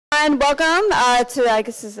everyone. Welcome to, I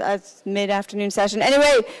guess, it's mid-afternoon session.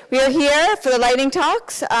 Anyway, we are here for the lightning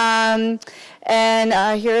talks, and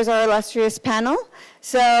here's our illustrious panel.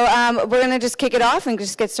 So we're going to just kick it off and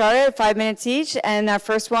just get started, 5 minutes each. And our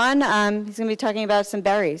first one, he's going to be talking about some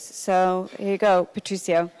berries. So here you go,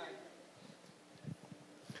 Patricio.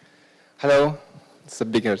 Hello. It's a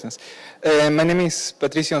big audience. My name is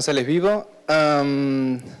Patricio Gonzalez Vivo.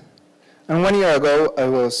 And 1 year ago, I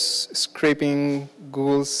was scraping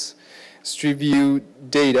Google's Street View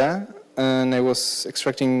data, and I was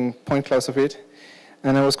extracting point clouds of it.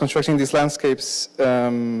 And I was constructing these landscapes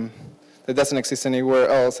that doesn't exist anywhere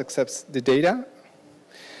else except the data.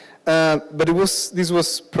 But this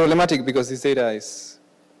was problematic because this data is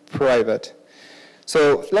private.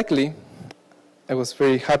 So luckily, I was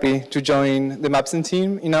very happy to join the Mapzen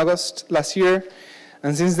team in August last year.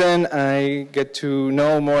 And since then, I get to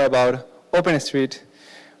know more about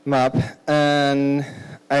OpenStreetMap, and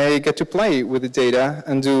I get to play with the data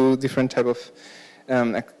and do different type of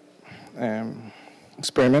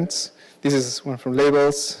experiments. This is one from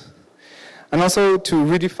labels. And also to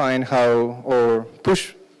redefine how, or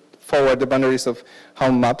push forward the boundaries of how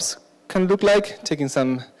maps can look like, taking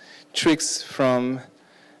some tricks from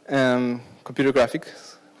computer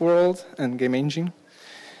graphics world and game engine.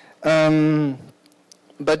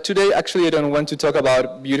 But today, actually, I don't want to talk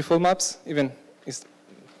about beautiful maps, even it's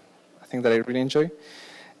a thing that I really enjoy.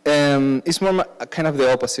 It's more kind of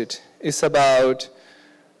the opposite. It's about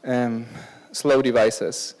slow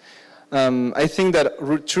devices. I think that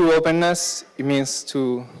true openness, it means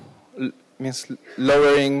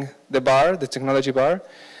lowering the bar, the technology bar,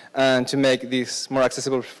 and to make this more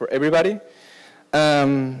accessible for everybody.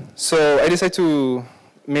 So I decided to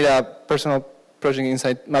meet a personal project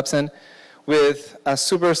inside Mapzen with a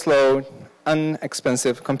super slow,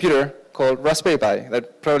 inexpensive computer called RaspberryPi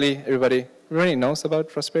that probably everybody knows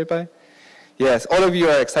about Raspberry Pi. Yes, all of you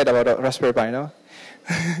are excited about Raspberry Pi, no?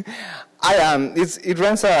 I am. It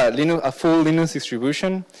runs a full Linux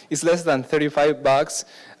distribution. It's less than $35,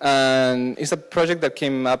 and it's a project that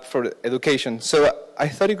came up for education. So I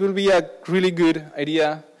thought it would be a really good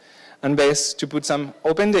idea and base to put some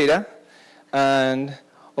open data and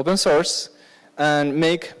open source and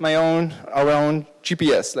make our own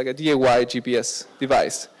GPS, like a DIY GPS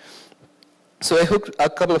device. So I hooked a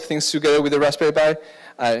couple of things together with the Raspberry Pi,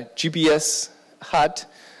 a GPS hat,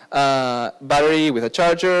 battery with a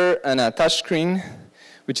charger, and a touch screen,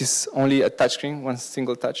 which is only a touch screen, one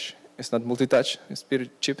single touch. It's not multi-touch. It's very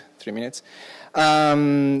cheap, 3 minutes.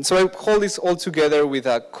 So I hold this all together with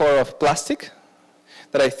a core of plastic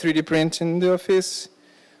that I 3D print in the office.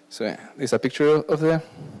 So yeah, there's a picture of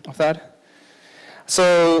that.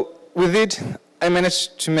 So with it, I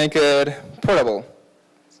managed to make it portable.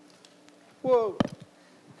 Whoa.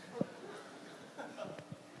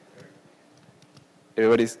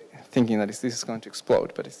 Everybody's thinking that this is going to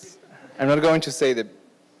explode, but I'm not going to say the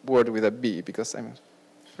word with a B because I'm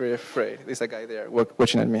very afraid. There's a guy there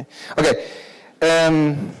watching at me. Okay,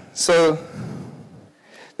 so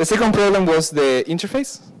the second problem was the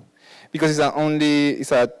interface. Because it's a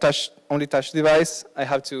only touch device, I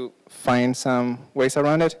have to find some ways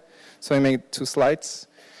around it. So I made 2 slides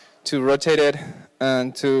to rotate it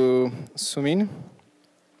and to zoom in,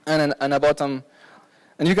 and a button.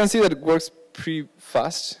 And you can see that it works pretty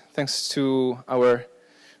fast, thanks to our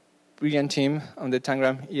brilliant team on the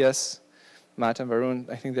Tangram ES, Matt and Varun.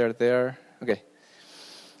 I think they're there. Okay.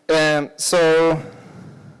 So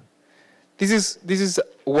this is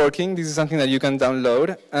working. This is something that you can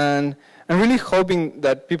download, and I'm really hoping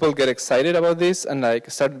that people get excited about this and like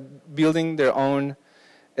start building their own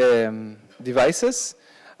devices.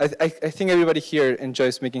 I think everybody here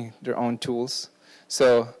enjoys making their own tools.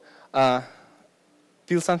 So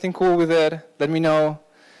build something cool with it. Let me know.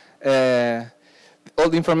 All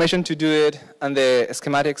the information to do it and the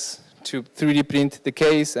schematics to 3D print the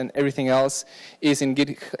case and everything else is in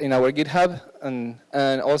our GitHub.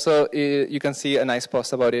 And also you can see a nice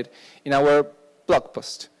post about it in our blog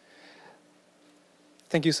post.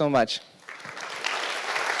 Thank you so much.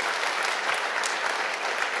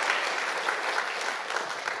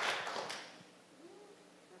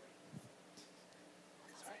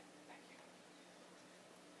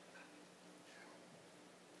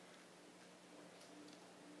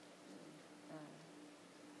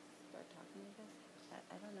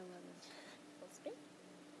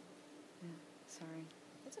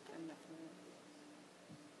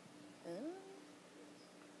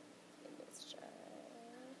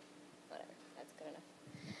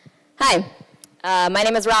 Hi, my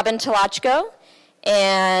name is Tolochko,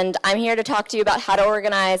 And I'm here to talk to you about how to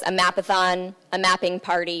organize a mapathon, a mapping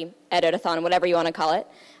party, editathon, whatever you want to call it.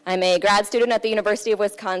 I'm a grad student at the University of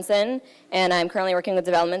Wisconsin, and I'm currently working with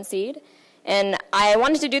Development Seed. And I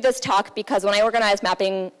wanted to do this talk because when I organized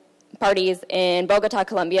mapping parties in Bogota,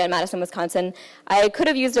 Colombia, and Madison, Wisconsin, I could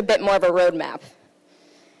have used a bit more of a roadmap.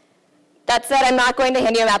 That said, I'm not going to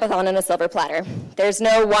hand you a mapathon on a silver platter. There's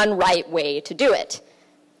no one right way to do it.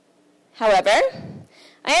 However,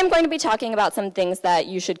 I am going to be talking about some things that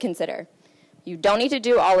you should consider. You don't need to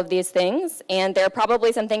do all of these things, and there are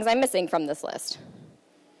probably some things I'm missing from this list.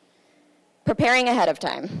 Preparing ahead of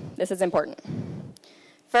time. This is important.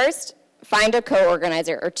 First, find a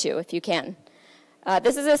co-organizer or two if you can.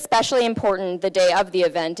 This is especially important the day of the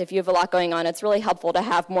event. If you have a lot going on, it's really helpful to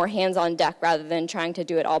have more hands on deck rather than trying to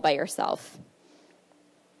do it all by yourself.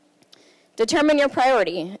 Determine your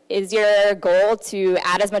priority. Is your goal to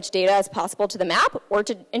add as much data as possible to the map or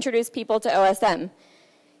to introduce people to OSM?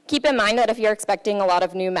 Keep in mind that if you're expecting a lot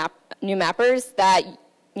of new mappers, that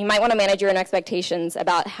you might want to manage your own expectations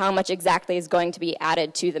about how much exactly is going to be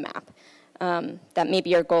added to the map. That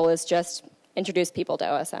maybe your goal is just introduce people to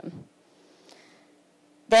OSM.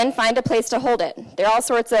 Then find a place to hold it. There are all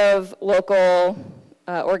sorts of local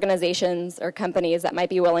organizations or companies that might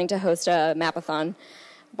be willing to host a mapathon.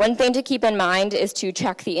 One thing to keep in mind is to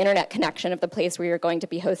check the internet connection of the place where you're going to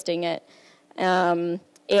be hosting it.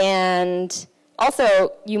 And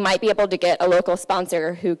also, you might be able to get a local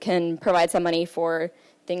sponsor who can provide some money for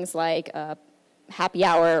things like happy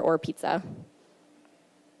hour or pizza.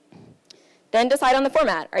 Then decide on the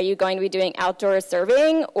format. Are you going to be doing outdoor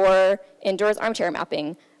surveying or indoors armchair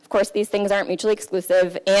mapping? Of course, these things aren't mutually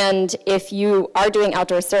exclusive, and if you are doing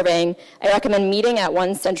outdoor surveying, I recommend meeting at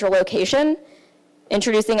one central location,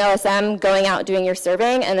 introducing OSM, going out doing your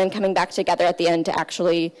surveying, and then coming back together at the end to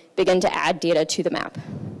actually begin to add data to the map.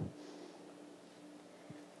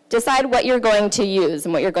 Decide what you're going to use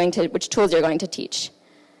and which tools you're going to teach.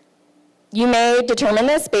 You may determine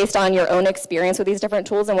this based on your own experience with these different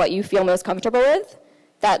tools and what you feel most comfortable with.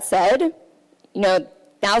 That said, now's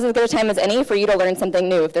as good a time as any for you to learn something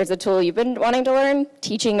new. If there's a tool you've been wanting to learn,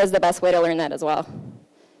 teaching is the best way to learn that as well.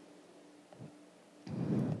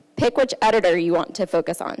 Pick which editor you want to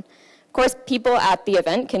focus on. Of course, people at the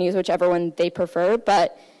event can use whichever one they prefer,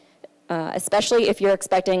 but especially if you're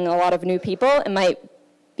expecting a lot of new people, it might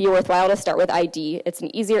be worthwhile to start with ID. It's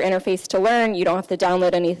an easier interface to learn. You don't have to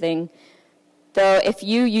download anything. Though if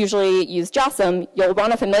you usually use JOSM, you'll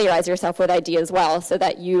want to familiarize yourself with ID as well so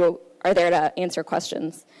that you are there to answer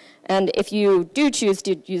questions. And if you do choose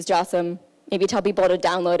to use JOSM, maybe tell people to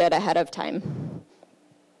download it ahead of time.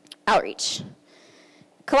 Outreach.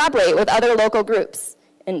 Collaborate with other local groups.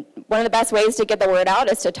 And one of the best ways to get the word out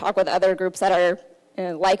is to talk with other groups that are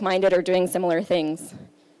like-minded or doing similar things.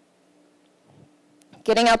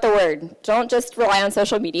 Getting out the word. Don't just rely on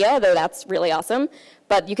social media, though that's really awesome,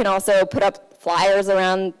 but you can also put up flyers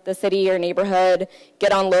around the city or neighborhood,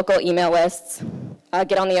 get on local email lists,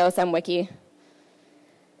 get on the OSM wiki.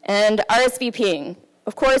 And RSVPing.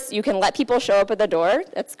 Of course, you can let people show up at the door.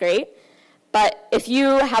 That's great. But if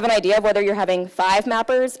you have an idea of whether you're having 5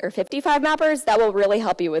 mappers or 55 mappers, that will really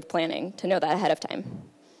help you with planning to know that ahead of time.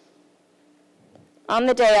 On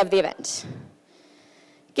the day of the event,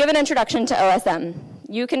 give an introduction to OSM.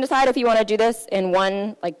 You can decide if you want to do this in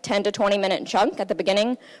one 10 to 20 minute chunk at the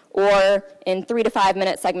beginning or in 3 to 5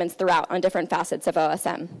 minute segments throughout on different facets of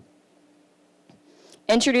OSM.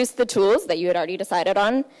 Introduce the tools that you had already decided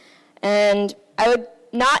on, and I would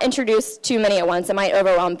not introduce too many at once. It might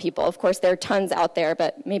overwhelm people. Of course, there are tons out there,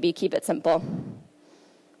 but maybe keep it simple.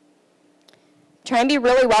 Try and be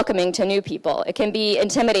really welcoming to new people. It can be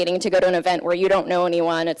intimidating to go to an event where you don't know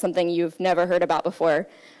anyone. It's something you've never heard about before.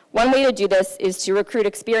 One way to do this is to recruit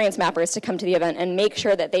experienced mappers to come to the event and make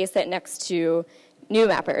sure that they sit next to new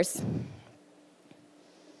mappers.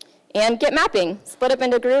 And get mapping. Split up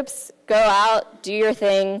into groups, go out, do your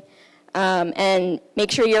thing, and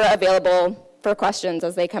make sure you're available for questions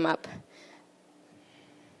as they come up.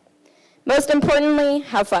 Most importantly,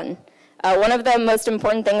 have fun. One of the most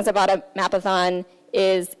important things about a mapathon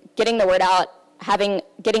is getting the word out,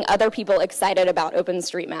 getting other people excited about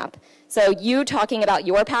OpenStreetMap. So you talking about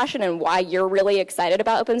your passion and why you're really excited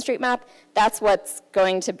about OpenStreetMap, that's what's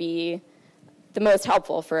going to be the most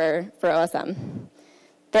helpful for OSM.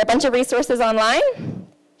 There are a bunch of resources online.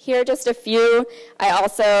 Here are just a few. I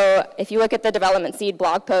also, if you look at the Development Seed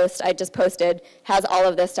blog post I just posted, has all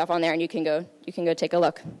of this stuff on there, and you can go take a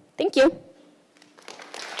look. Thank you.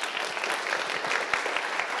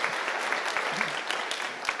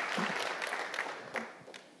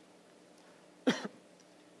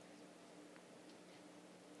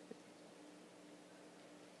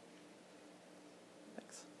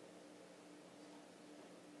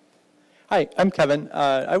 Hi, I'm Kevin.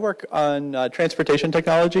 I work on transportation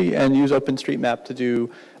technology and use OpenStreetMap to do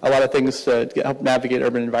a lot of things to help navigate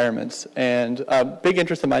urban environments. And a big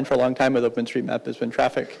interest of mine for a long time with OpenStreetMap has been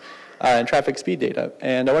traffic and traffic speed data.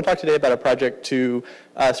 And I want to talk today about a project to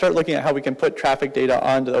start looking at how we can put traffic data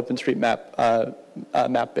onto the OpenStreetMap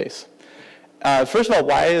map base. First of all,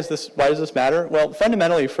 why does this matter? Well,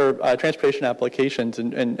 fundamentally for transportation applications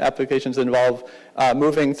and applications that involve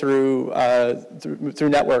moving through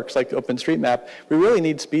networks like OpenStreetMap, we really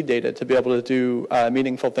need speed data to be able to do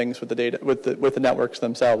meaningful things with the data with the networks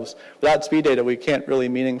themselves. Without speed data, we can't really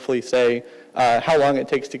meaningfully say how long it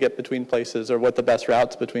takes to get between places or what the best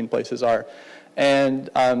routes between places are.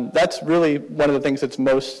 And that's really one of the things that's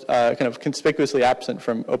most kind of conspicuously absent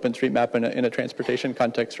from OpenStreetMap in a transportation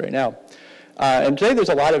context right now. And today there's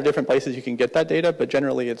a lot of different places you can get that data, but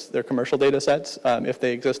generally they're commercial data sets, if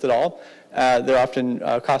they exist at all. They're often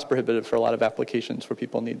cost prohibitive for a lot of applications where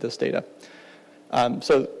people need this data.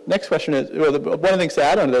 So next question is, well, one of the things to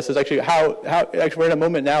add on to this is actually actually we're in a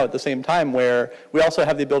moment now at the same time where we also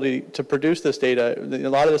have the ability to produce this data in a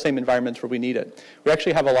lot of the same environments where we need it. We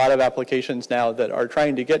actually have a lot of applications now that are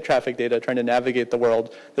trying to get traffic data, trying to navigate the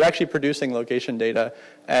world. They're actually producing location data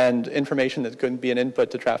and information that could be an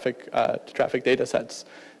input to traffic data sets.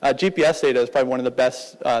 GPS data is probably one of the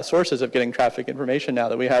best sources of getting traffic information now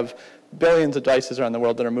that we have billions of devices around the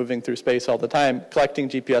world that are moving through space all the time, collecting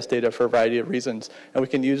GPS data for a variety of reasons, and we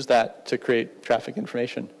can use that to create traffic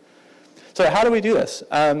information. So how do we do this?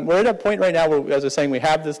 We're at a point right now where, as I was saying, we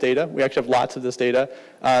have this data. We actually have lots of this data.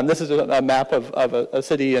 This is a map of a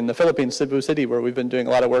city in the Philippines, Cebu City, where we've been doing a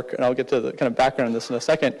lot of work, and I'll get to the kind of background on this in a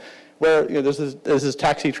second, where there's this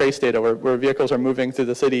taxi trace data where vehicles are moving through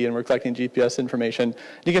the city and we're collecting GPS information.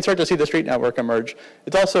 You can start to see the street network emerge.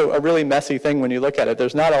 It's also a really messy thing when you look at it.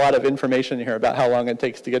 There's not a lot of information here about how long it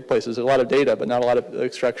takes to get places. There's a lot of data, but not a lot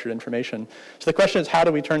of structured information. So the question is, how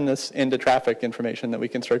do we turn this into traffic information that we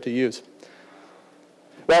can start to use?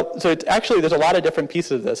 Well, so there's a lot of different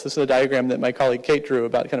pieces of this. This is a diagram that my colleague Kate drew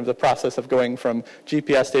about kind of the process of going from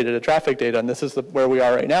GPS data to traffic data, and this is where we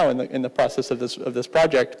are right now in the process of this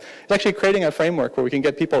project. It's actually creating a framework where we can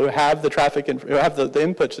get people who have the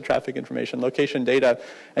inputs to traffic information, location data,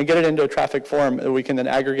 and get it into a traffic form that we can then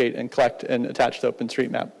aggregate and collect and attach to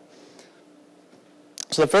OpenStreetMap.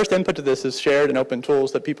 So the first input to this is shared and open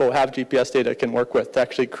tools that people who have GPS data can work with to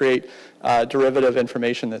actually create derivative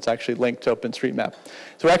information that's actually linked to OpenStreetMap.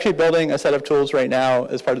 So we're actually building a set of tools right now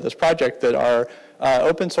as part of this project that are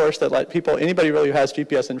open source that let anybody really who has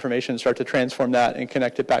GPS information start to transform that and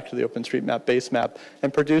connect it back to the OpenStreetMap base map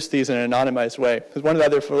and produce these in an anonymized way. Because one of the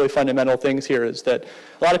other really fundamental things here is that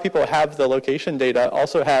a lot of people who have the location data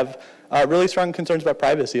also have really strong concerns about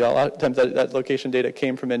privacy. A lot of times that location data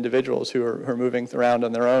came from individuals who are moving around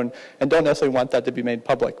on their own and don't necessarily want that to be made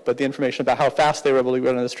public. But the information about how fast they were able to go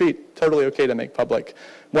on the street, totally okay to make public.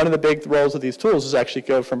 One of the big roles of these tools is actually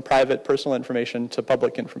go from private personal information to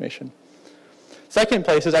public information. Second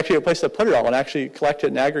place is actually a place to put it all and actually collect it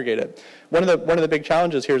and aggregate it. One of the big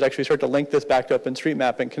challenges here is actually start to link this back to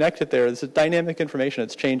OpenStreetMap and connect it there. This is dynamic information.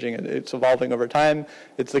 It's changing. It's evolving over time.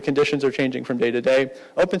 The conditions are changing from day to day.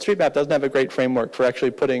 OpenStreetMap doesn't have a great framework for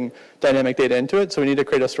actually putting dynamic data into it, so we need to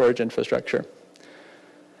create a storage infrastructure.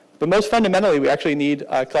 But most fundamentally, we actually need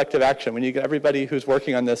collective action. We need everybody who's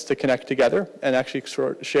working on this to connect together and actually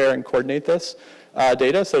share and coordinate this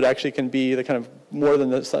data so it actually can be the kind of more than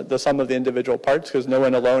the sum of the individual parts, because no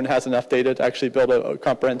one alone has enough data to actually build a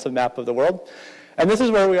comprehensive map of the world. And this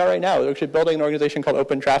is where we are right now. We're actually building an organization called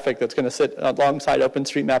Open Traffic that's going to sit alongside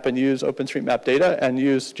OpenStreetMap and use OpenStreetMap data and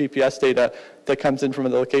use GPS data that comes in from the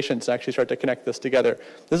locations to actually start to connect this together.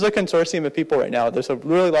 This is a consortium of people right now. There's a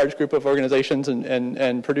really large group of organizations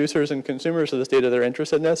and producers and consumers of this data that are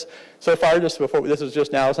interested in this. So far, this is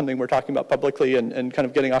just now something we're talking about publicly and kind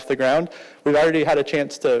of getting off the ground. We've already had a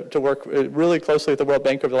chance to work really closely with the World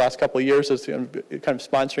Bank over the last couple of years as kind of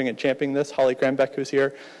sponsoring and championing this. Holly Grambeck, who's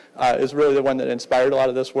here, is really the one that inspired a lot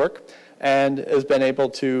of this work and has been able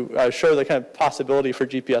to show the kind of possibility for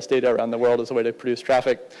GPS data around the world as a way to produce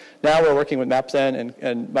traffic. Now we're working with Mapzen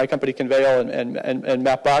and my company Conveyal and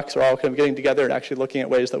Mapbox are all kind of getting together and actually looking at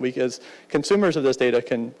ways that we as consumers of this data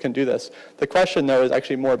can do this. The question though is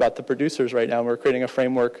actually more about the producers right now. We're creating a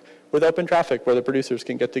framework with Open Traffic where the producers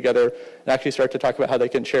can get together and actually start to talk about how they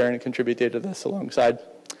can share and contribute data to this alongside.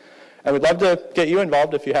 I would love to get you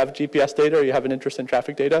involved if you have GPS data or you have an interest in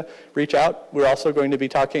traffic data. Reach out. We're also going to be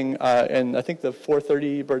talking in, I think, the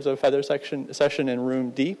 4:30 Birds of a Feather session in room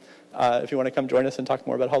D if you want to come join us and talk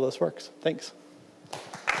more about how this works. Thanks.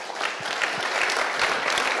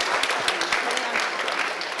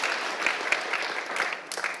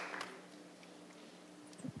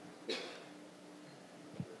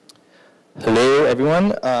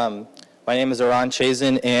 everyone. My name is Eran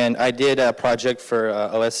Chazan, and I did a project for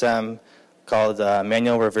OSM called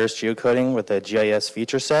Manual Reverse Geocoding with a GIS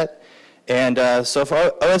feature set. And so for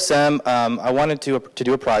OSM, I wanted to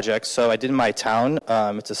do a project, so I did in my town.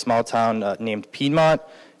 It's a small town named Piedmont.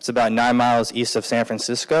 It's about 9 miles east of San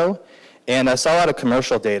Francisco. And I saw a lot of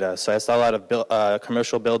commercial data. So I saw a lot of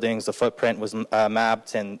commercial buildings. The footprint was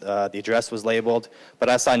mapped and the address was labeled. But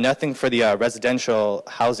I saw nothing for the residential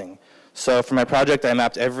housing. So for my project, I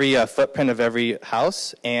mapped every footprint of every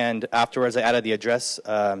house. And afterwards, I added the address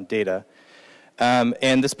data.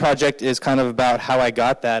 And this project is kind of about how I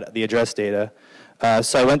got the address data.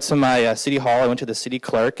 So I went to my city hall, I went to the city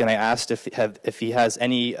clerk, and I asked if he has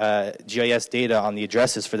any GIS data on the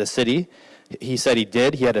addresses for the city. He said he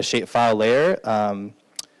did. He had a shapefile layer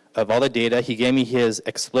of all the data. He gave me his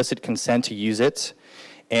explicit consent to use it.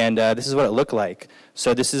 And this is what it looked like.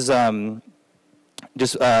 So this is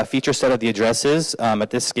just a feature set of the addresses at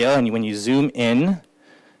this scale. And when you zoom in,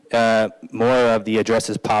 more of the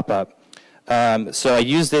addresses pop up. So I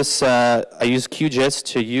use this. I use QGIS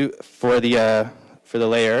for the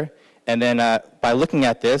layer, and then by looking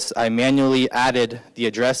at this, I manually added the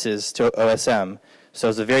addresses to OSM. So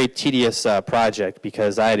it was a very tedious project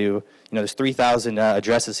because I had to, there's 3,000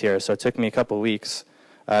 addresses here, so it took me a couple of weeks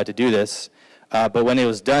to do this. But when it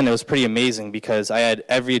was done, it was pretty amazing because I had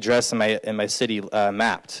every address in my city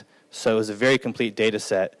mapped. So it was a very complete data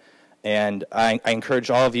set. And I encourage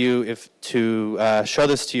all of you to show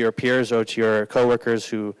this to your peers or to your coworkers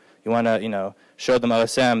who you want to, show them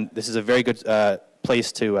OSM. This is a very good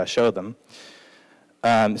place to show them.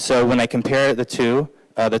 So when I compare the two,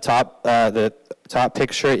 the top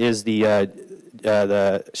picture is the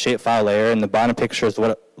shapefile layer, and the bottom picture is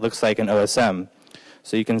what it looks like in OSM.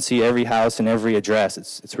 So you can see every house and every address.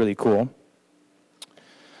 It's really cool.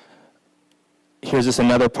 Here's just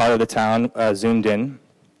another part of the town zoomed in.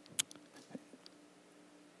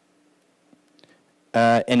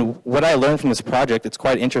 And what I learned from this project, it's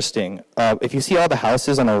quite interesting. If you see all the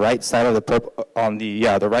houses on the right side of the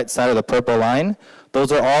purple line,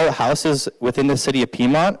 those are all houses within the city of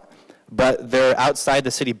Piedmont, but they're outside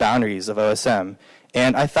the city boundaries of OSM.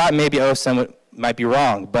 And I thought maybe OSM might be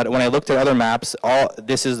wrong, but when I looked at other maps,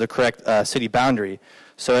 this is the correct city boundary.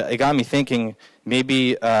 So it got me thinking,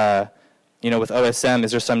 maybe with OSM,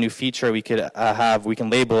 is there some new feature we could have? We can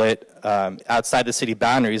label it outside the city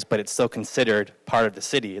boundaries, but it's still considered part of the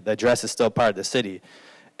city. The address is still part of the city.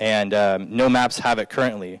 And no maps have it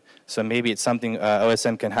currently. So maybe it's something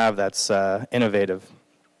OSM can have that's innovative.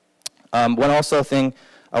 One also thing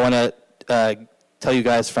I want to tell you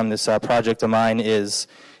guys from this project of mine is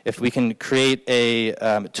if we can create a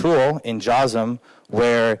tool in JAWSM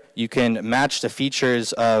where you can match the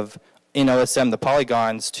features of in OSM, the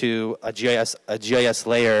polygons to a GIS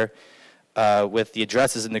layer with the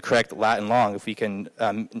addresses in the correct Latin long. If we can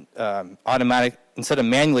instead of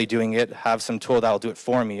manually doing it, have some tool that will do it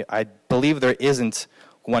for me. I believe there isn't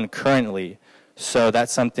one currently. So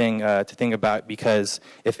that's something to think about, because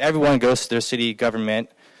if everyone goes to their city government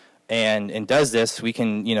and does this, we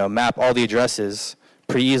can map all the addresses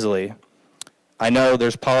pretty easily. I know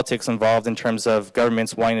there's politics involved in terms of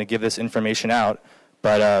governments wanting to give this information out,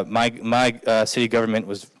 but my city government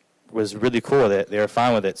was really cool with it. They were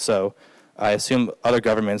fine with it. So I assume other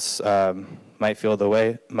governments might feel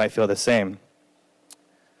the same.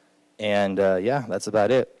 And yeah, that's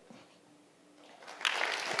about it.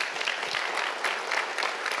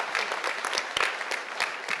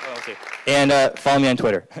 Oh, okay. And follow me on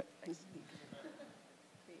Twitter.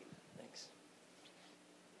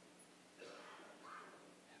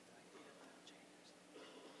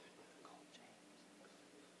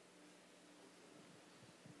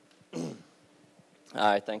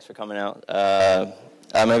 Hi, thanks for coming out. I'm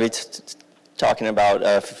going to be talking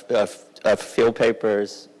about field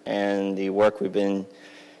papers and the work we've been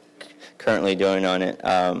currently doing on it.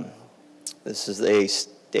 This is a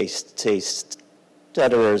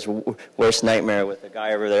stutterer's worst nightmare with a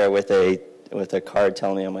guy over there with a card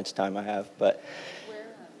telling me how much time I have. But we're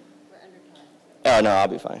under time. Oh no, I'll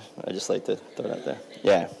be fine. I just like to throw it out there.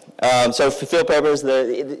 Yeah. So for field papers,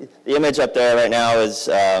 the image up there right now is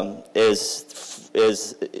all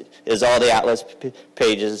the Atlas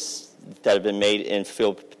pages that have been made in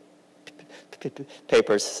field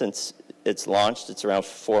papers since it's launched. It's around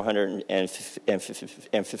 450.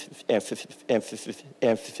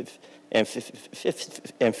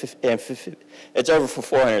 It's over for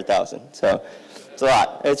 400,000. So it's a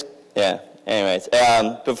lot. Yeah. Anyways,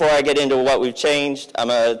 before I get into what we've changed, I'm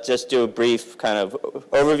going to just do a brief kind of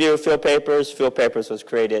overview of field papers. Field papers was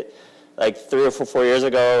created like 3 or 4 years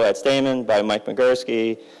ago at Stamen by Mike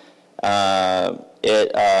Migursky. And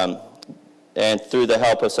through the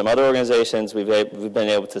help of some other organizations, we've been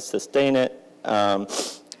able to sustain it.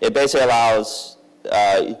 It basically allows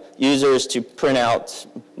users to print out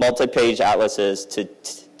multi-page atlases to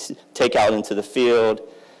take out into the field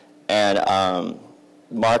and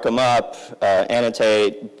mark them up,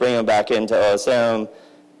 annotate, bring them back into OSM,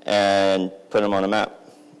 and put them on a map.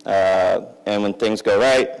 And when things go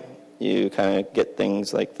right, you kind of get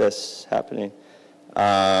things like this happening.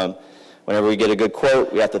 Whenever we get a good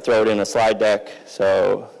quote, we have to throw it in a slide deck.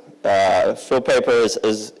 So field paper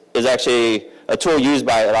is actually a tool used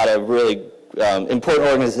by a lot of really important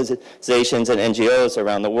organizations and NGOs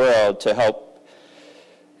around the world to help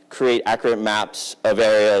create accurate maps of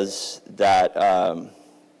areas that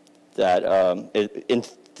in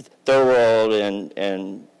third world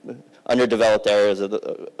and underdeveloped areas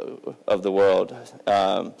of the world.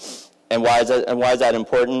 And why is that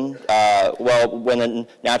important? Well, when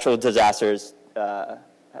natural disasters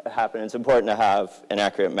happen, it's important to have an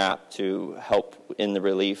accurate map to help in the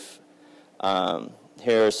relief.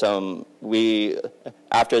 Here are some,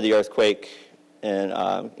 after the earthquake in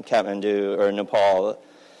Kathmandu or Nepal,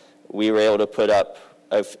 we were able to put up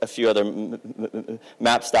a few other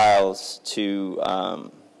map styles to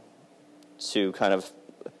kind of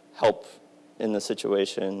help in the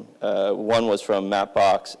situation. One was from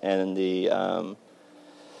Mapbox and the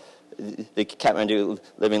Kathmandu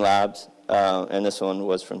Living Labs, and this one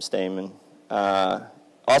was from Stamen.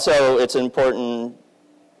 Also, it's important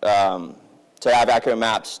to have accurate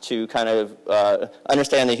maps to kind of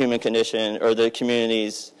understand the human condition or the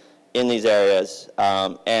communities in these areas,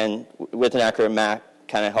 and with an accurate map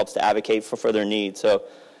kind of helps to advocate for further needs. So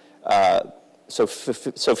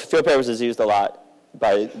field papers is used a lot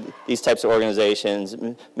by these types of organizations.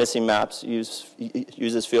 Missing Maps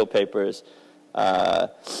uses field papers.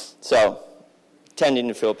 So tending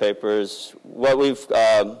to field papers. What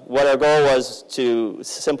our goal was to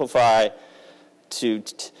simplify, to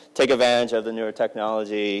take advantage of the newer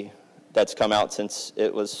technology that's come out since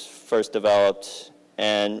it was first developed,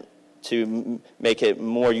 and to make it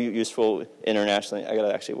more useful internationally. I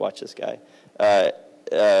gotta actually watch this guy.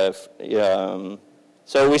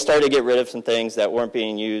 So we started to get rid of some things that weren't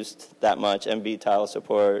being used that much: MB tile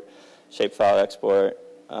support, shapefile export,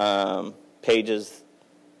 pages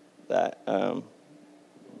that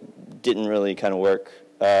didn't really kind of work.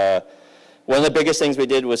 One of the biggest things we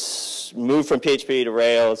did was move from PHP to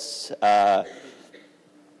Rails. That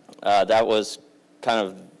was kind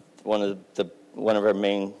of one of our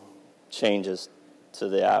main changes to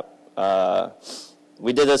the app.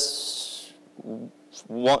 We did it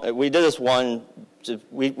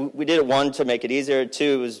one to make it easier.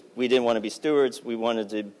 Two is we didn't want to be stewards. We wanted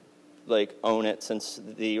to own it. Since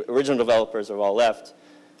the original developers have all left,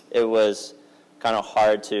 it was kind of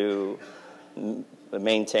hard to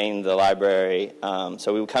maintain the library.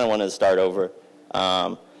 So we kind of wanted to start over.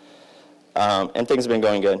 And things have been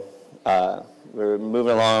going good. We're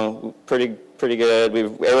moving along pretty good. We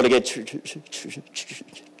were able to get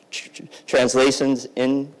translations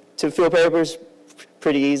into field papers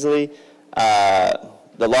pretty easily. The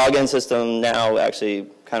login system now actually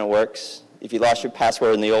kind of works. If you lost your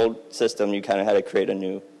password in the old system, you kind of had to create a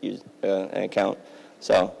new account.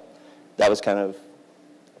 So that was kind of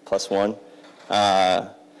 +1.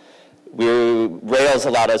 Rails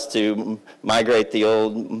allowed us to migrate the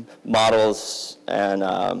old models and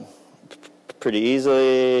pretty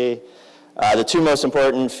easily. The two most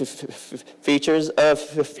important features of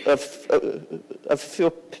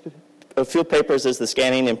field papers is the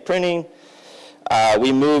scanning and printing.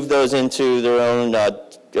 We moved those into their own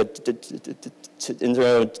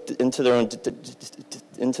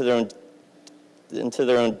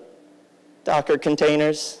Docker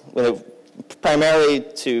containers, primarily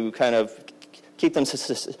to kind of keep them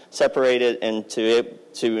separated and to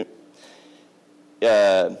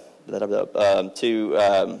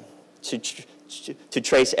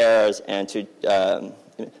trace errors and to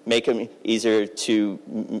make them easier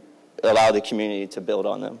to allow the community to build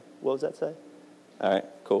on them. What was that say? All right,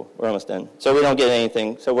 cool. We're almost done. So we don't get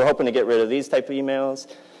anything. So we're hoping to get rid of these type of emails.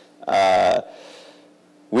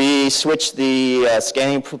 We switched the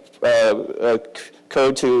scanning code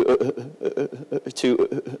to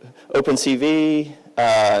OpenCV.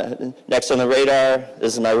 Next on the radar,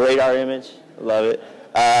 this is my radar image. I love it.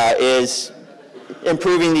 Is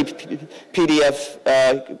improving the PDF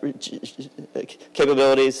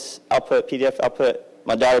capabilities, PDF output.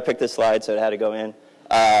 My daughter picked this slide, so it had to go in.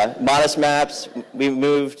 Modest maps, we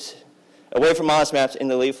moved away from modest maps in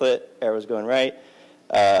the leaflet. Arrow's going right.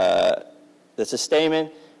 This is Stamen.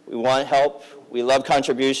 We want help. We love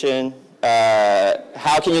contribution.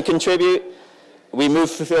 How can you contribute? We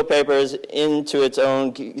moved field papers into its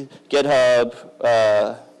own GitHub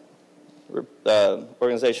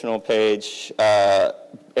organizational page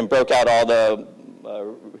and broke out all the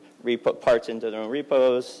parts into their own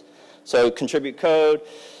repos. So contribute code.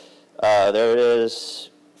 There it is.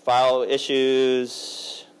 File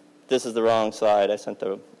issues. This is the wrong slide. I sent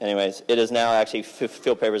the. Anyways, it is now actually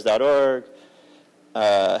fieldpapers.org.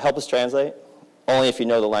 Help us translate. Only if you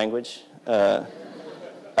know the language. Join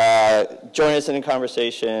us in a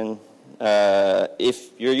conversation.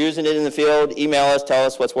 If you're using it in the field, email us, tell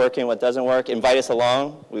us what's working, what doesn't work. Invite us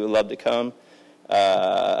along. We would love to come.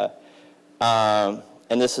 And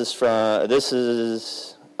this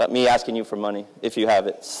is me asking you for money. If you have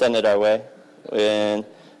it, send it our way. And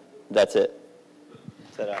that's it.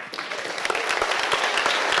 Set out.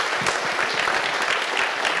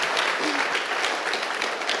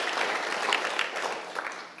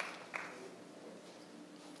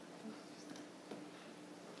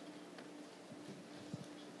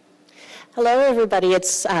 Hello, everybody.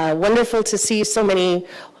 It's wonderful to see so many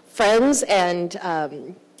friends and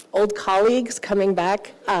old colleagues coming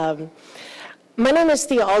back. My name is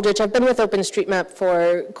Thea Aldrich. I've been with OpenStreetMap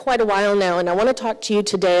for quite a while now, and I want to talk to you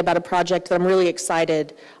today about a project that I'm really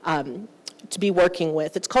excited to be working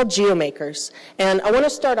with. It's called GeoMakers, and I want to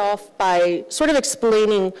start off by sort of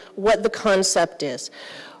explaining what the concept is.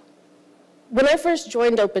 When I first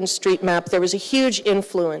joined OpenStreetMap, there was a huge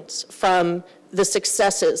influence from the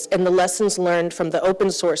successes and the lessons learned from the open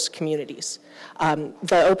source communities.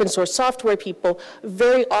 The open source software people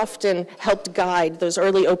very often helped guide those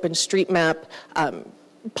early OpenStreetMap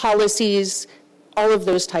policies, all of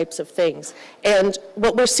those types of things. And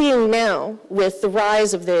what we're seeing now with the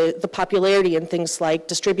rise of the popularity in things like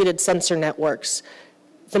distributed sensor networks,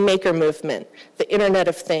 the maker movement, the Internet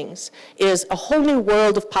of Things, is a whole new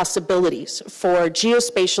world of possibilities for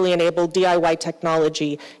geospatially enabled DIY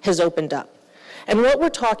technology has opened up. And what we're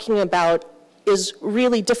talking about is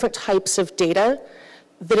really different types of data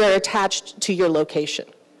that are attached to your location.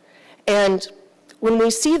 And when we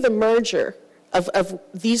see the merger of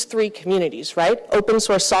these three communities, right? Open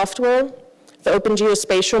source software, the open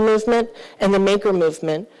geospatial movement, and the maker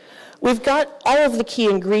movement, we've got all of the key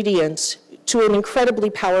ingredients to an incredibly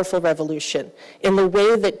powerful revolution in the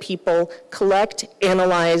way that people collect,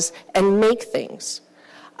 analyze, and make things.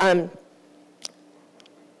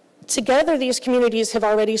 Together, these communities have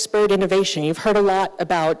already spurred innovation. You've heard a lot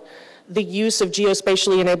about the use of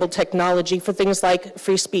geospatially enabled technology for things like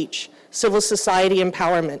free speech, civil society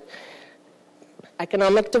empowerment,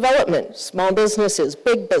 economic development, small businesses,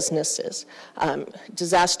 big businesses,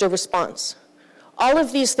 disaster response. All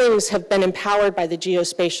of these things have been empowered by the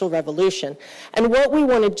geospatial revolution. And what we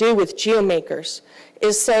want to do with GeoMakers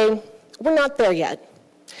is say, we're not there yet.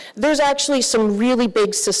 There's actually some really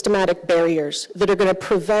big systematic barriers that are going to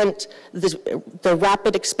prevent the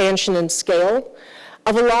rapid expansion and scale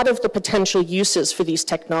of a lot of the potential uses for these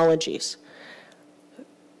technologies.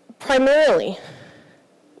 Primarily,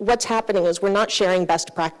 what's happening is we're not sharing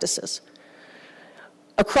best practices.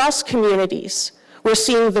 Across communities, we're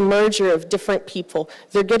seeing the merger of different people.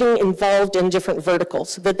 They're getting involved in different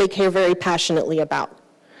verticals that they care very passionately about.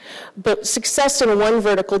 But success in one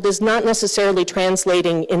vertical does not necessarily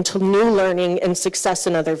translating into new learning and success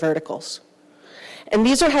in other verticals. And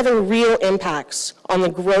these are having real impacts on the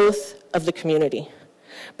growth of the community.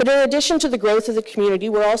 But in addition to the growth of the community,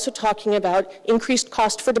 we're also talking about increased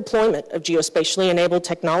cost for deployment of geospatially enabled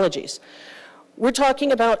technologies. We're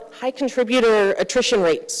talking about high contributor attrition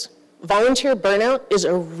rates. Volunteer burnout is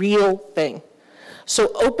a real thing.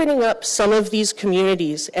 So opening up some of these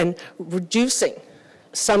communities and reducing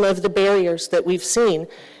some of the barriers that we've seen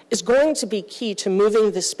is going to be key to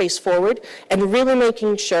moving this space forward and really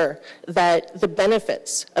making sure that the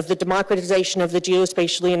benefits of the democratization of the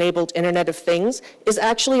geospatially enabled Internet of Things is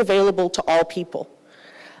actually available to all people.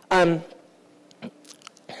 So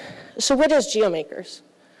what is GeoMakers?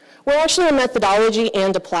 We're actually a methodology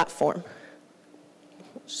and a platform.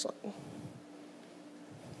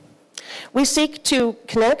 We seek to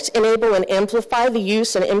connect, enable, and amplify the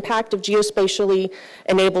use and impact of geospatially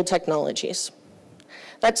enabled technologies.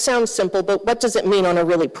 That sounds simple, but what does it mean on a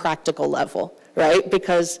really practical level, right?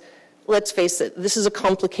 Because let's face it, this is a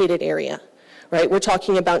complicated area, right? We're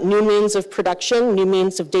talking about new means of production, new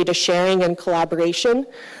means of data sharing and collaboration,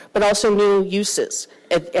 but also new uses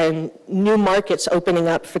and new markets opening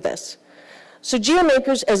up for this. So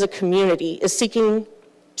GeoMakers as a community is seeking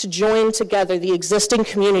to join together the existing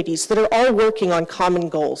communities that are all working on common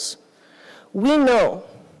goals. We know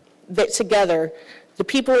that together The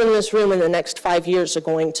people in this room in the next 5 years are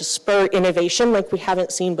going to spur innovation like we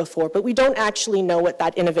haven't seen before, but we don't actually know what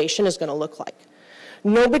that innovation is going to look like.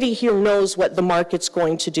 Nobody here knows what the market's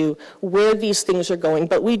going to do, where these things are going,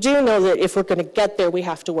 but we do know that if we're going to get there, we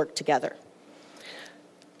have to work together.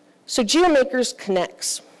 So GeoMakers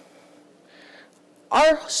connects.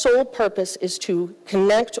 Our sole purpose is to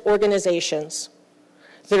connect organizations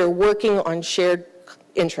that are working on shared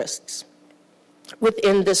interests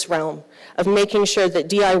within this realm of making sure that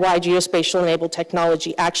DIY geospatial-enabled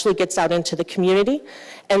technology actually gets out into the community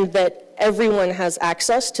and that everyone has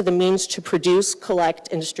access to the means to produce, collect,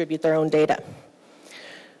 and distribute their own data.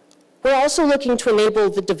 We're also looking to enable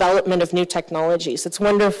the development of new technologies. It's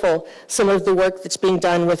wonderful, some of the work that's being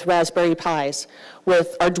done with Raspberry Pis,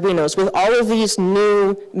 with Arduinos, with all of these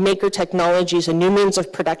new maker technologies and new means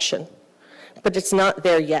of production, but it's not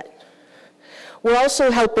there yet. We're also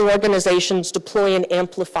helping organizations deploy and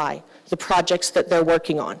amplify the projects that they're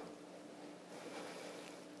working on.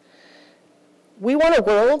 We want a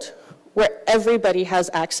world where everybody has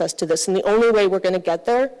access to this, and the only way we're going to get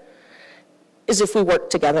there is if we work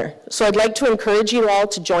together. So I'd like to encourage you all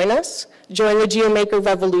to join us, join the GeoMaker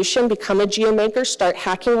revolution, become a GeoMaker, start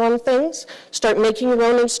hacking on things, start making your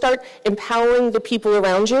own, and start empowering the people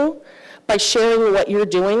around you by sharing what you're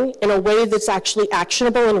doing in a way that's actually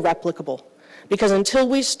actionable and replicable. Because until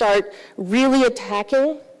we start really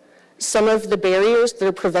attacking some of the barriers that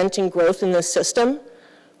are preventing growth in this system,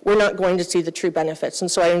 we're not going to see the true benefits. And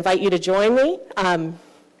so I invite you to join me.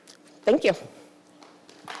 Thank you.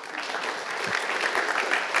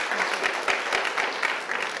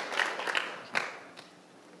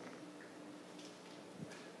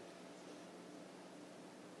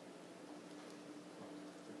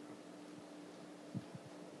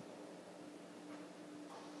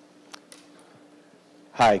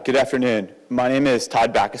 Hi, good afternoon. My name is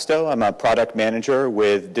Todd Bacastow. I'm a product manager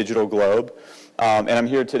with DigitalGlobe. And I'm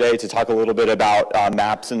here today to talk a little bit about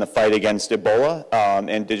maps in the fight against Ebola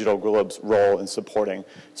and DigitalGlobe's role in supporting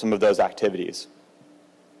some of those activities.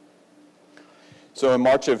 So in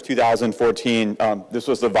March of 2014, this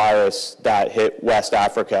was the virus that hit West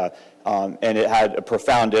Africa, and it had a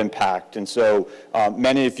profound impact. And so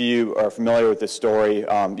many of you are familiar with this story.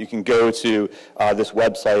 You can go to this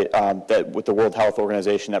website with the World Health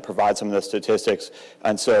Organization that provides some of the statistics.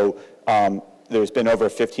 And so there's been over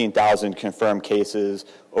 15,000 confirmed cases,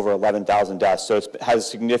 over 11,000 deaths. So it has a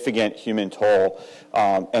significant human toll,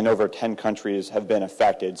 and over 10 countries have been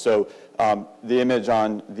affected. So the image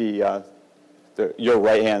on your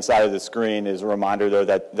right-hand side of the screen is a reminder, though,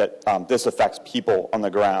 that this affects people on the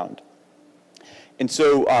ground. And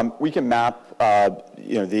so we can map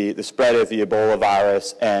the spread of the Ebola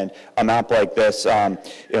virus, and a map like this,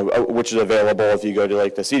 which is available if you go to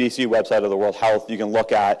like the CDC website or the World Health, you can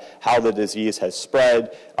look at how the disease has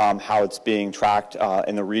spread, how it's being tracked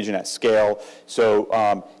in the region at scale.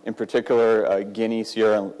 So in particular, Guinea,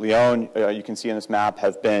 Sierra Leone, you can see in this map,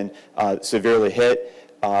 have been severely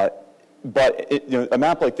hit. But a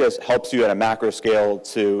map like this helps you at a macro scale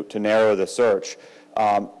to narrow the search.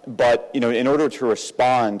 But in order to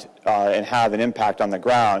respond and have an impact on the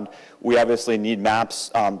ground, we obviously need maps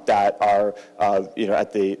that are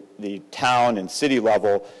at the town and city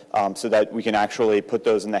level, so that we can actually put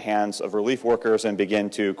those in the hands of relief workers and begin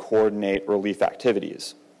to coordinate relief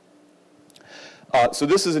activities. So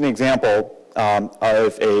this is an example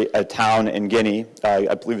of a town in Guinea.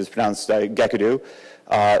 I believe it's pronounced Gekadu.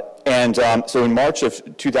 So in March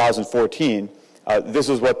of 2014, this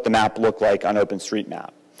is what the map looked like on OpenStreetMap.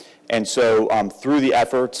 And so through the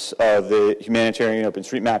efforts of the humanitarian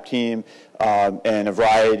OpenStreetMap team and a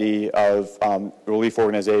variety of relief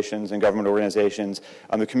organizations and government organizations,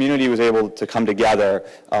 the community was able to come together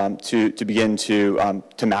to begin to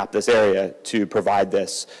map this area, to provide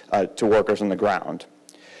this to workers on the ground.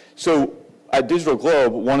 So at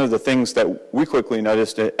DigitalGlobe, one of the things that we quickly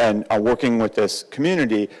noticed, and working with this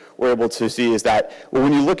community, we're able to see is that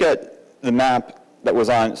when you look at the map that was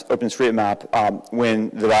on OpenStreetMap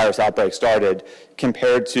when the virus outbreak started,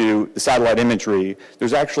 compared to the satellite imagery,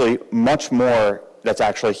 there's actually much more that's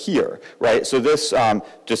actually here, right? So this,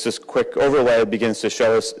 just this quick overlay begins to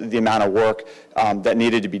show us the amount of work that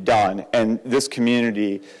needed to be done. And this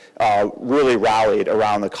community really rallied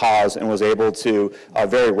around the cause and was able to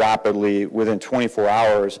very rapidly, within 24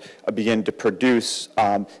 hours, begin to produce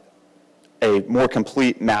a more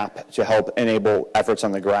complete map to help enable efforts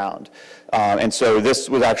on the ground. And so this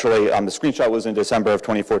was actually, the screenshot was in December of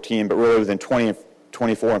 2014, but really within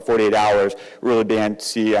 24 and 48 hours, really began to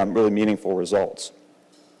see really meaningful results.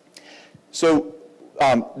 So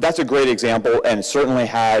that's a great example and certainly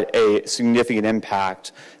had a significant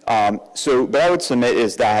impact. But I would submit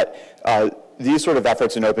is that these sort of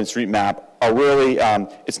efforts in OpenStreetMap are really,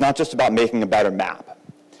 it's not just about making a better map.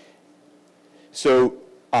 So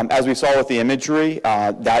as we saw with the imagery,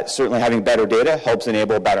 that certainly having better data helps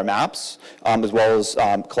enable better maps, as well as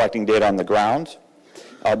collecting data on the ground.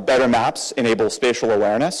 Better maps enable spatial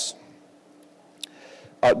awareness.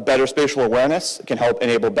 Better spatial awareness can help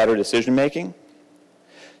enable better decision making.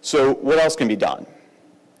 So what else can be done?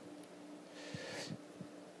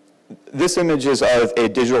 This image is of a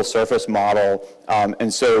digital surface model,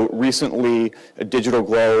 and so recently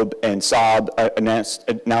DigitalGlobe and Saab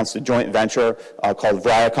announced a joint venture called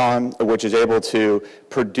Viacom, which is able to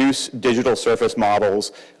produce digital surface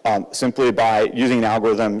models simply by using an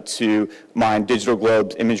algorithm to mine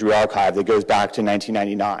DigitalGlobe's imagery archive that goes back to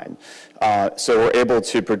 1999. So we're able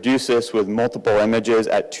to produce this with multiple images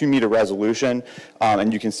at 2-meter resolution,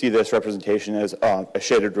 and you can see this representation as a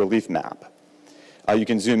shaded relief map. You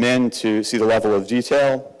can zoom in to see the level of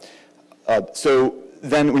detail. So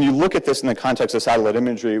then when you look at this in the context of satellite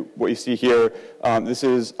imagery, what you see here, this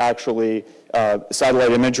is actually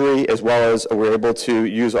satellite imagery, as well as we're able to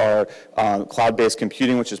use our cloud-based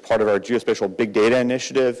computing, which is part of our geospatial big data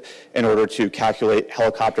initiative, in order to calculate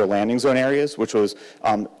helicopter landing zone areas, which was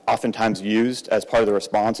oftentimes used as part of the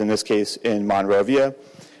response, in this case in Monrovia.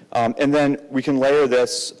 And then we can layer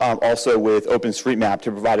this also with OpenStreetMap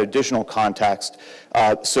to provide additional context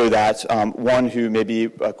so that one who may be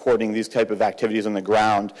coordinating these type of activities on the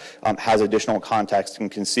ground has additional context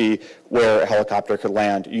and can see where a helicopter could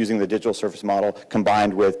land using the digital surface model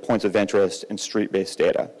combined with points of interest and street-based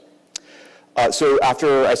data. So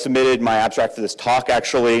after I submitted my abstract for this talk,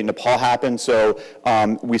 actually, Nepal happened. So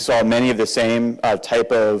we saw many of the same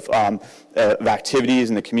type of activities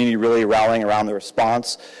in the community really rallying around the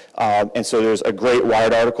response. And so there's a great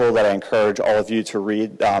Wired article that I encourage all of you to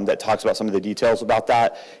read that talks about some of the details about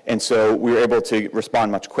that. And so we were able to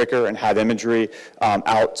respond much quicker and have imagery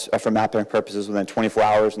out for mapping purposes within 24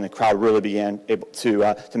 hours, and the crowd really began able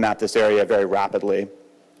to map this area very rapidly.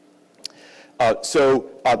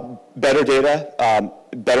 Better data,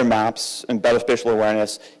 better maps, and better spatial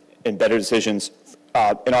awareness, and better decisions,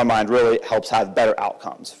 in our mind, really helps have better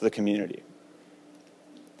outcomes for the community.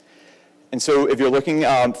 And so if you're looking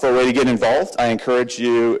for a way to get involved, I encourage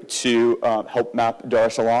you to help map Dar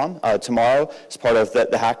es Salaam tomorrow as part of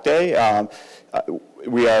the Hack Day.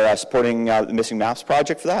 We are supporting the Missing Maps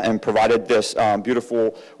project for that, and provided this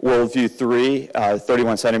beautiful Worldview 3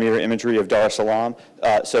 31-centimeter imagery of Dar es Salaam.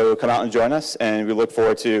 So come out and join us, and we look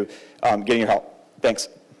forward to getting your help. Thanks.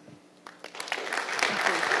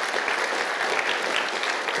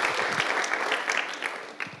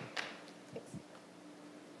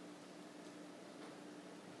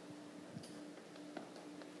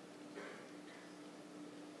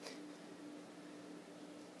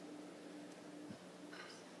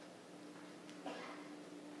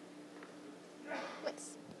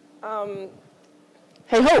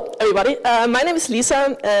 Hey ho, everybody. My name is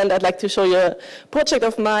Lisa, and I'd like to show you a project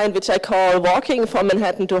of mine which I call Walking from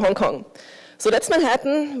Manhattan to Hong Kong. So that's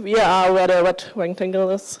Manhattan. We are where the red rectangle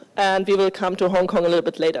is, and we will come to Hong Kong a little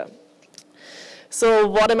bit later. So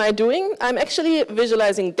what am I doing? I'm actually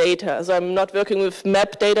visualizing data. So I'm not working with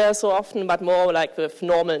map data so often, but more like with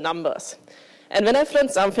normal numbers. And when I've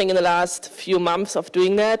learned something in the last few months of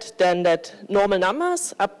doing that, then that normal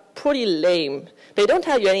numbers are pretty lame. They don't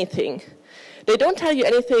tell you anything. They don't tell you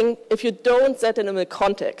anything if you don't set it in a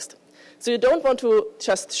context. So you don't want to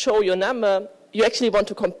just show your number, you actually want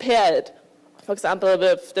to compare it, for example,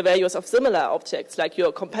 with the values of similar objects like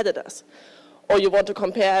your competitors. Or you want to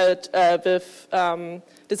compare it with the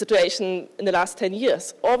situation in the last 10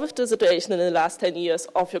 years, or with the situation in the last 10 years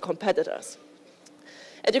of your competitors.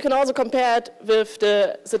 And you can also compare it with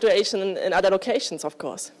the situation in other locations, of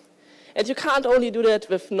course. And you can't only do that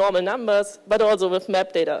with normal numbers, but also with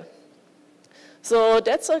map data. So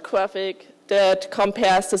that's a graphic that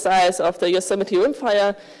compares the size of the Yosemite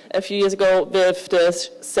rimfire a few years ago with the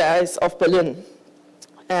size of Berlin.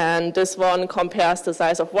 And this one compares the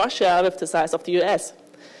size of Russia with the size of the US.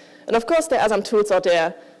 And of course, there are some tools out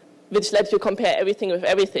there which let you compare everything with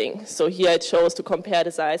everything. So here it shows to compare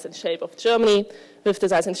the size and shape of Germany with the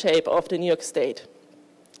size and shape of the New York State.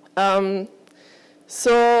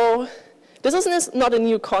 So this is not a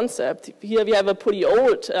new concept. Here we have a pretty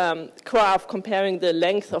old graph comparing the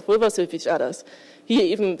length of rivers with each other. Here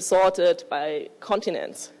even sorted by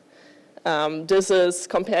continents. This is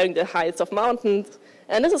comparing the heights of mountains,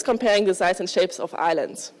 and this is comparing the size and shapes of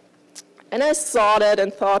islands. And I saw that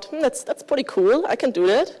and thought, that's pretty cool, I can do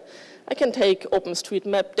that. I can take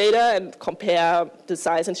OpenStreetMap data and compare the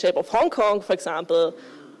size and shape of Hong Kong, for example,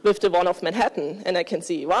 with the one of Manhattan. And I can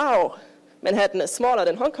see, wow, Manhattan is smaller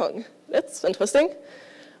than Hong Kong. That's interesting.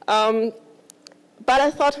 But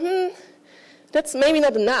I thought, that's maybe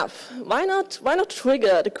not enough. Why not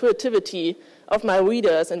trigger the creativity of my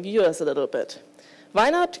readers and viewers a little bit? Why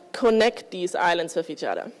not connect these islands with each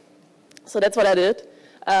other? So that's what I did.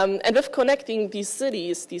 And with connecting these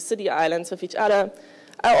city islands with each other,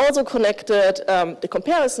 I also connected the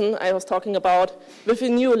comparison I was talking about with a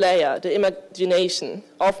new layer, the imagination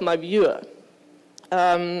of my viewer.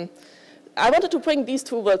 I wanted to bring these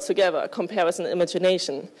two worlds together, comparison and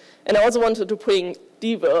imagination. And I also wanted to bring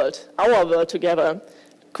the world, our world, together,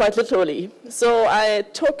 quite literally. So I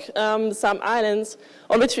took some islands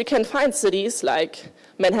on which we can find cities, like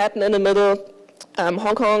Manhattan in the middle,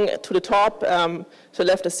 Hong Kong to the top, to the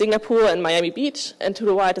left is Singapore and Miami Beach, and to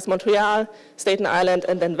the right is Montreal, Staten Island,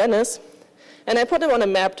 and then Venice. And I put them on a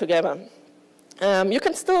map together. You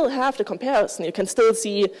can still have the comparison. You can still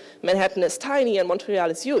see Manhattan is tiny and Montreal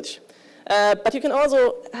is huge. But you can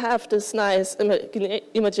also have this nice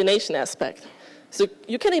imagination aspect. So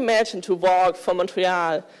you can imagine to walk from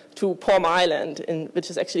Montreal to Palm Island, which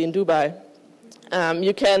is actually in Dubai.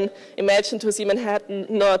 You can imagine to see Manhattan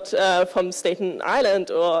not from Staten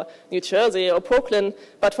Island or New Jersey or Brooklyn,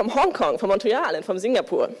 but from Hong Kong, from Montreal, and from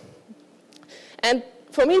Singapore. And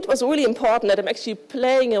for me, it was really important that I'm actually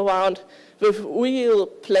playing around with real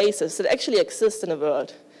places that actually exist in the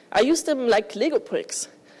world. I use them like Lego bricks,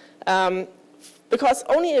 because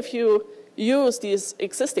only if you use these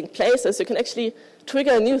existing places, you can actually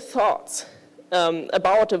trigger new thoughts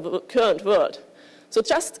about the current world. So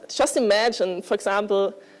just imagine, for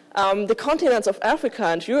example, the continents of Africa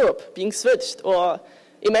and Europe being switched, or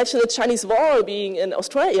imagine the Chinese Wall being in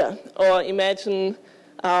Australia, or imagine,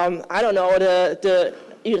 I don't know, the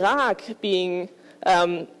Iraq being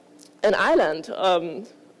an island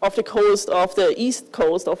off the coast of the east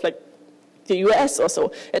coast of like the US or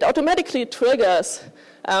so. It automatically triggers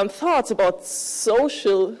thoughts about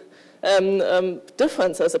social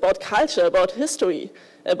differences, about culture, about history,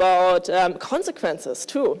 about consequences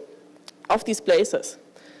too of these places.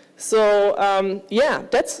 So yeah,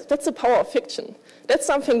 that's the power of fiction. That's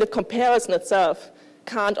something that comparison itself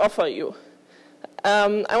can't offer you.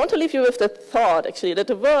 I want to leave you with the thought, actually, that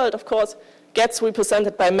the world, of course, gets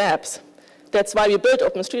represented by maps. That's why we built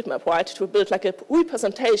OpenStreetMap, right? To build like a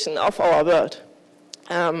representation of our world.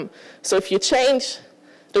 So if you change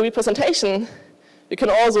the representation, you can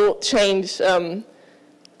also change the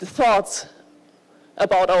thoughts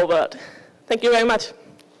about our world. Thank you very much.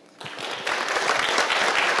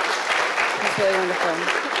 That's really wonderful.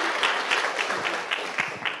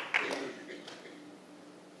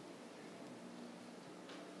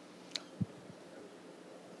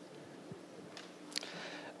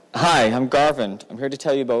 Hi, I'm Garvan. I'm here to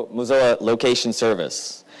tell you about Mozilla Location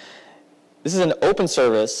Service. This is an open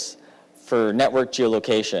service for network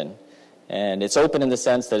geolocation. And it's open in the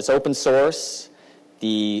sense that it's open source.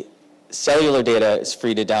 The cellular data is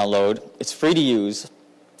free to download. It's free to use.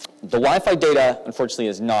 The Wi-Fi data, unfortunately,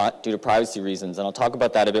 is not due to privacy reasons, and I'll talk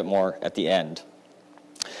about that a bit more at the end.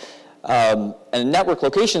 And a network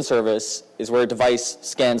location service is where a device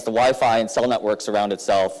scans the Wi-Fi and cell networks around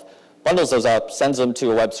itself, bundles those up, sends them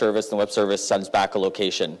to a web service, and the web service sends back a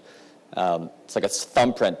location. It's like a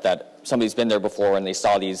thumbprint that somebody's been there before and they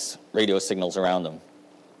saw these radio signals around them.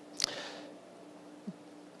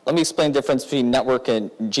 Let me explain the difference between network and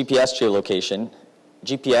GPS geolocation.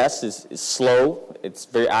 GPS is slow, it's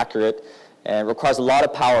very accurate, and it requires a lot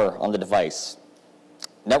of power on the device.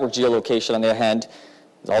 Network geolocation, on the other hand,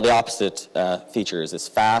 is all the opposite features. It's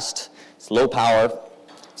fast, it's low power,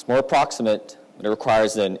 it's more approximate, but it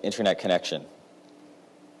requires an internet connection.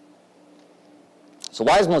 So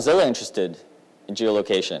why is Mozilla interested in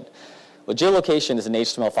geolocation? Well, geolocation is an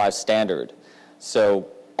HTML5 standard. So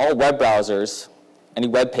all web browsers, any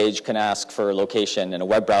web page can ask for a location, and a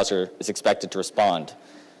web browser is expected to respond.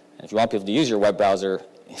 And if you want people to use your web browser,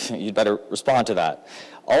 you'd better respond to that.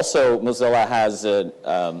 Also, Mozilla has a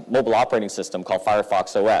mobile operating system called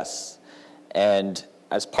Firefox OS. And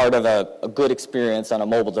as part of a good experience on a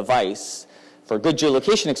mobile device, for a good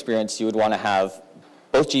geolocation experience, you would want to have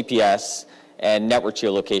both GPS and network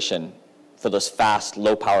geolocation for those fast,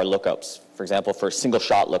 low-power lookups. For example, for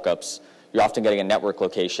single-shot lookups, you're often getting a network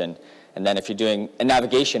location. And then if you're doing a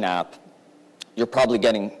navigation app, you're probably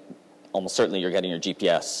getting, almost certainly you're getting your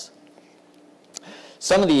GPS.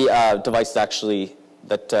 Some of the devices actually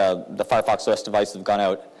that the Firefox OS devices have gone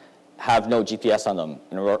out have no GPS on them.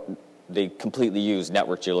 And they completely use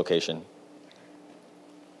network geolocation.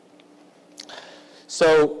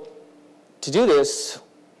 So to do this,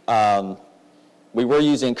 we were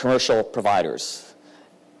using commercial providers.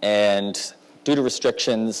 And due to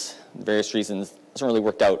restrictions, various reasons, it hasn't really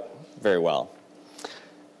worked out very well.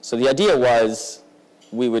 So the idea was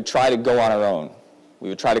we would try to go on our own. We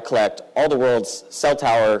would try to collect all the world's cell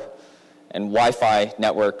tower and Wi-Fi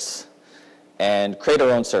networks and create our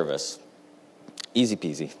own service. Easy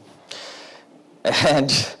peasy.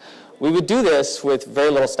 And we would do this with very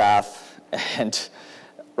little staff and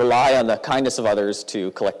rely on the kindness of others to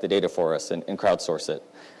collect the data for us and crowdsource it.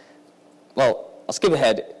 Well, I'll skip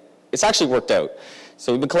ahead. It's actually worked out.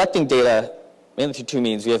 So we've been collecting data mainly through two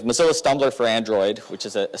means. We have Mozilla Stumbler for Android, which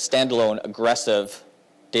is a standalone, aggressive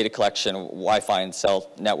data collection, Wi-Fi and cell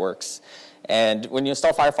networks. And when you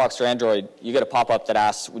install Firefox for Android, you get a pop-up that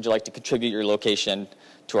asks, would you like to contribute your location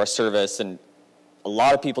to our service? And a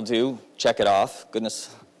lot of people do. Check it off.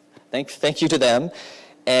 Goodness, thank you to them.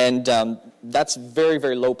 And that's very,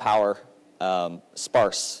 very low power,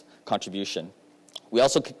 sparse contribution. We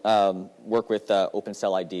also work with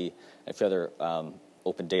OpenCell ID and a few other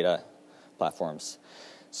open data platforms.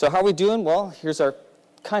 So how are we doing? Well, here's our,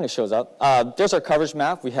 kind of shows up. There's our coverage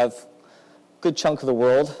map. We have a good chunk of the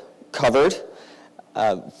world covered.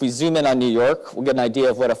 If we zoom in on New York, we'll get an idea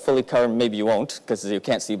of what a fully covered, maybe you won't, because you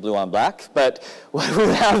can't see blue on black, but what we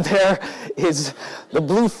have there is the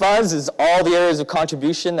blue fuzz is all the areas of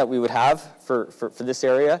contribution that we would have for this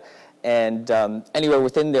area. And anywhere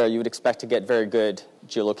within there, you would expect to get very good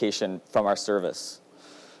geolocation from our service.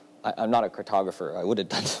 I'm not a cartographer. I would have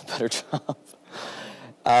done a better job.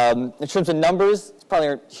 In terms of numbers, it's probably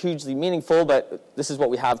aren't hugely meaningful, but this is what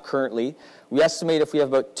we have currently. We estimate if we have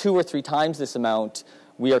about 2 or 3 times this amount,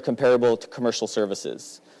 we are comparable to commercial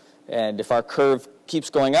services. And if our curve keeps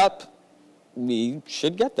going up, we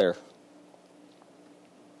should get there.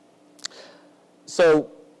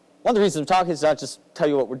 So one of the reasons I'm talking is not just tell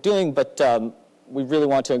you what we're doing, but we really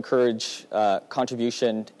want to encourage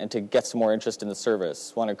contribution and to get some more interest in the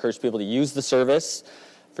service. We want to encourage people to use the service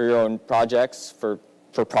for your own projects, for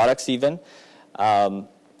products even.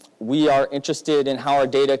 We are interested in how our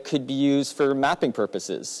data could be used for mapping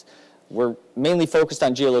purposes. We're mainly focused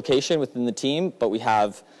on geolocation within the team, but we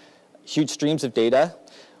have huge streams of data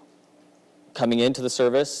coming into the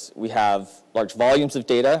service. We have large volumes of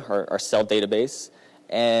data, our cell database,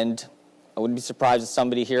 and I wouldn't be surprised if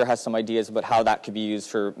somebody here has some ideas about how that could be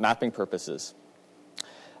used for mapping purposes.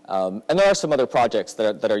 And there are some other projects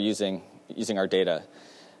that are using our data.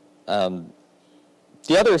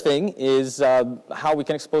 The other thing is how we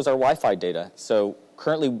can expose our Wi-Fi data. So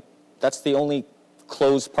currently, that's the only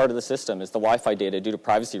closed part of the system is the Wi-Fi data due to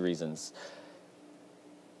privacy reasons.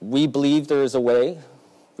 We believe there is a way,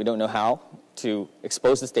 we don't know how, to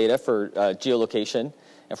expose this data for geolocation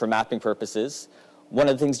and for mapping purposes. One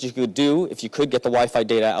of the things you could do, if you could get the Wi-Fi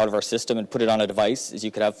data out of our system and put it on a device, is you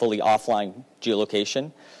could have fully offline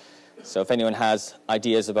geolocation. So if anyone has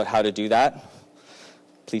ideas about how to do that,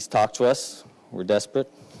 please talk to us. We're desperate.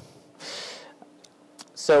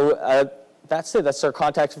 So that's it. That's our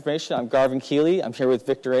contact information. I'm Garvan Keeley. I'm here with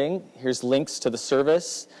Victor Ng. Here's links to the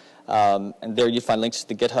service. And there you find links to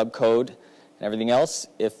the GitHub code and everything else.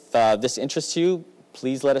 If this interests you,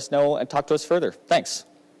 please let us know and talk to us further. Thanks.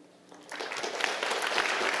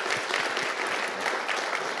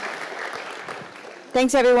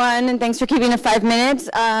 Thanks, everyone, and thanks for keeping it 5 minutes.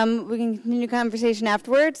 We can continue conversation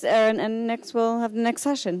afterwards, and next we'll have the next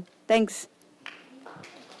session. Thanks.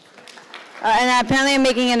 And apparently I'm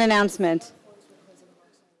making an announcement.